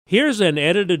Here's an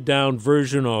edited-down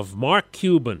version of Mark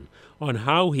Cuban on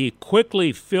how he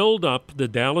quickly filled up the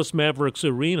Dallas Mavericks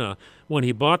arena when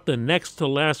he bought the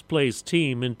next-to-last-place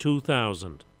team in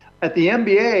 2000. At the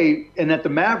NBA and at the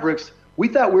Mavericks, we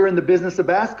thought we were in the business of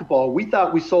basketball. We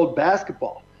thought we sold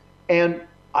basketball. And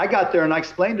I got there and I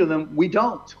explained to them, we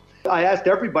don't. I asked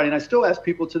everybody, and I still ask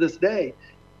people to this day,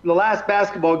 the last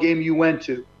basketball game you went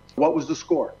to, what was the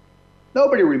score?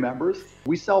 Nobody remembers.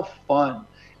 We sell fun.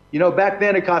 You know, back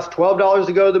then it cost $12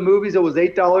 to go to the movies. It was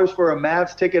 $8 for a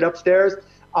Mavs ticket upstairs.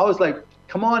 I was like,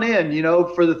 come on in. You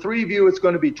know, for the three of you, it's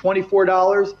going to be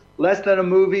 $24, less than a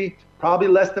movie, probably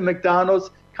less than McDonald's.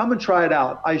 Come and try it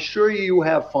out. I assure you, you will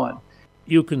have fun.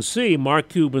 You can see Mark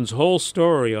Cuban's whole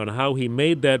story on how he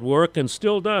made that work and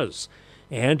still does,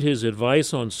 and his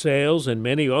advice on sales and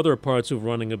many other parts of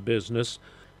running a business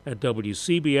at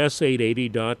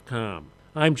WCBS880.com.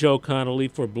 I'm Joe Connolly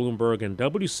for Bloomberg and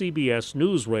WCBS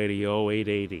News Radio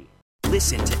 880.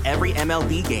 Listen to every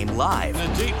MLB game live.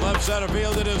 In the deep left center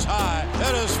field, it is high,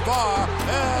 it is far,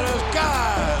 it is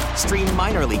gone. Stream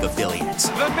minor league affiliates.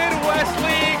 The Midwest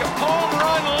League home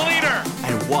run leader.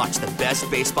 And watch the best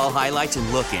baseball highlights and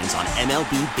look-ins on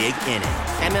MLB Big Inning.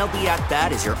 MLB At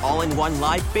Bat is your all-in-one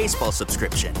live baseball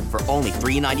subscription for only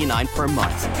 $3.99 per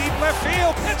month. Deep left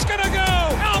field, it's gonna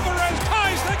go. Alvarez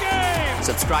ties the game.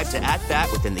 Subscribe to At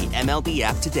Bat within the MLB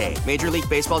app today. Major League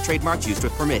Baseball trademarks used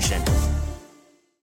with permission.